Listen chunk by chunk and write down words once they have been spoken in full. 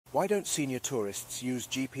Why don't senior tourists use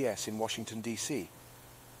GPS in Washington, D.C.?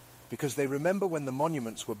 Because they remember when the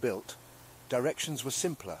monuments were built, directions were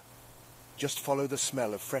simpler. Just follow the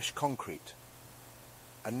smell of fresh concrete.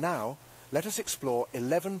 And now, let us explore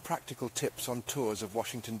 11 practical tips on tours of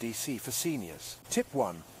Washington, D.C. for seniors. Tip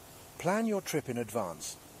 1. Plan your trip in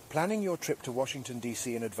advance. Planning your trip to Washington,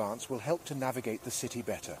 D.C. in advance will help to navigate the city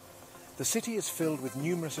better. The city is filled with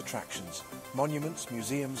numerous attractions, monuments,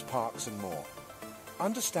 museums, parks, and more.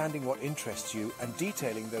 Understanding what interests you and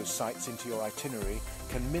detailing those sites into your itinerary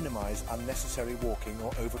can minimize unnecessary walking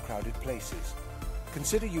or overcrowded places.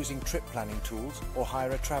 Consider using trip planning tools or hire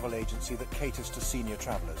a travel agency that caters to senior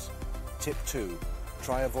travelers. Tip 2.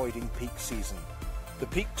 Try avoiding peak season. The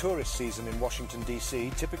peak tourist season in Washington,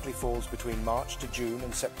 D.C. typically falls between March to June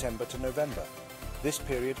and September to November. This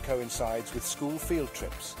period coincides with school field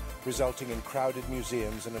trips, resulting in crowded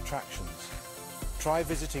museums and attractions. Try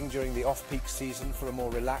visiting during the off-peak season for a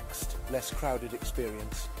more relaxed, less crowded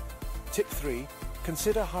experience. Tip 3.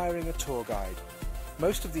 Consider hiring a tour guide.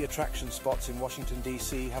 Most of the attraction spots in Washington,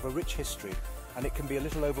 D.C. have a rich history, and it can be a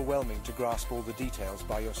little overwhelming to grasp all the details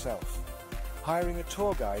by yourself. Hiring a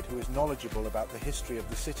tour guide who is knowledgeable about the history of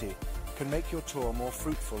the city can make your tour more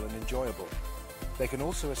fruitful and enjoyable. They can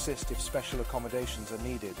also assist if special accommodations are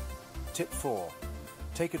needed. Tip 4.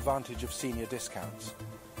 Take advantage of senior discounts.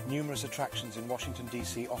 Numerous attractions in Washington,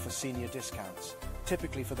 D.C. offer senior discounts,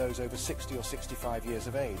 typically for those over 60 or 65 years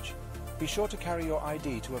of age. Be sure to carry your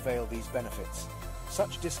ID to avail these benefits.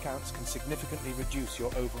 Such discounts can significantly reduce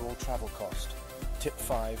your overall travel cost. Tip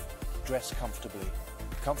 5. Dress comfortably.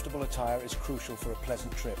 Comfortable attire is crucial for a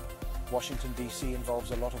pleasant trip. Washington, D.C. involves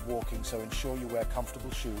a lot of walking, so ensure you wear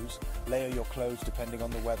comfortable shoes, layer your clothes depending on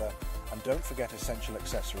the weather, and don't forget essential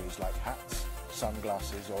accessories like hats,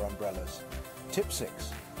 sunglasses, or umbrellas. Tip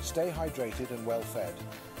 6. Stay hydrated and well fed.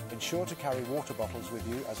 Ensure to carry water bottles with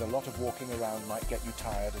you, as a lot of walking around might get you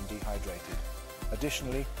tired and dehydrated.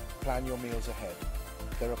 Additionally, plan your meals ahead.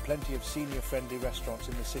 There are plenty of senior-friendly restaurants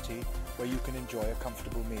in the city where you can enjoy a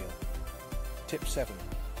comfortable meal. Tip 7.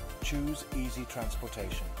 Choose easy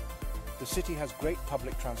transportation. The city has great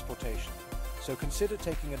public transportation, so consider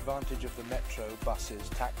taking advantage of the metro, buses,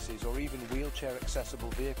 taxis, or even wheelchair-accessible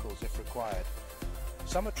vehicles if required.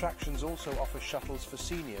 Some attractions also offer shuttles for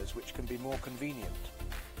seniors, which can be more convenient.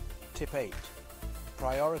 Tip 8.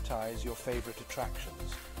 Prioritize your favorite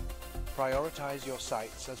attractions. Prioritize your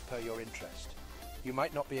sites as per your interest. You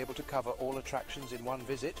might not be able to cover all attractions in one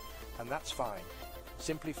visit, and that's fine.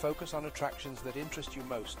 Simply focus on attractions that interest you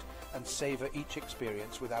most and savor each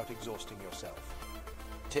experience without exhausting yourself.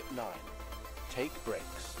 Tip 9. Take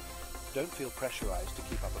breaks. Don't feel pressurized to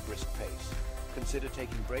keep up a brisk pace. Consider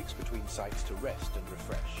taking breaks between sites to rest and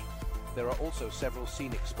refresh. There are also several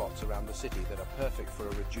scenic spots around the city that are perfect for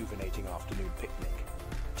a rejuvenating afternoon picnic.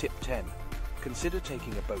 Tip 10. Consider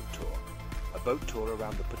taking a boat tour. A boat tour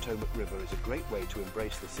around the Potomac River is a great way to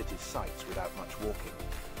embrace the city's sights without much walking.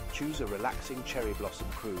 Choose a relaxing cherry blossom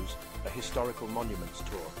cruise, a historical monuments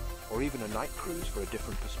tour, or even a night cruise for a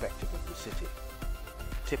different perspective of the city.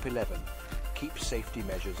 Tip 11. Keep safety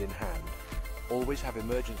measures in hand. Always have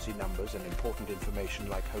emergency numbers and important information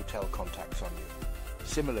like hotel contacts on you.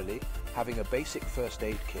 Similarly, having a basic first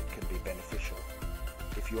aid kit can be beneficial.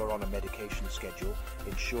 If you are on a medication schedule,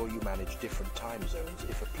 ensure you manage different time zones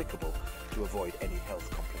if applicable to avoid any health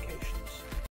complications.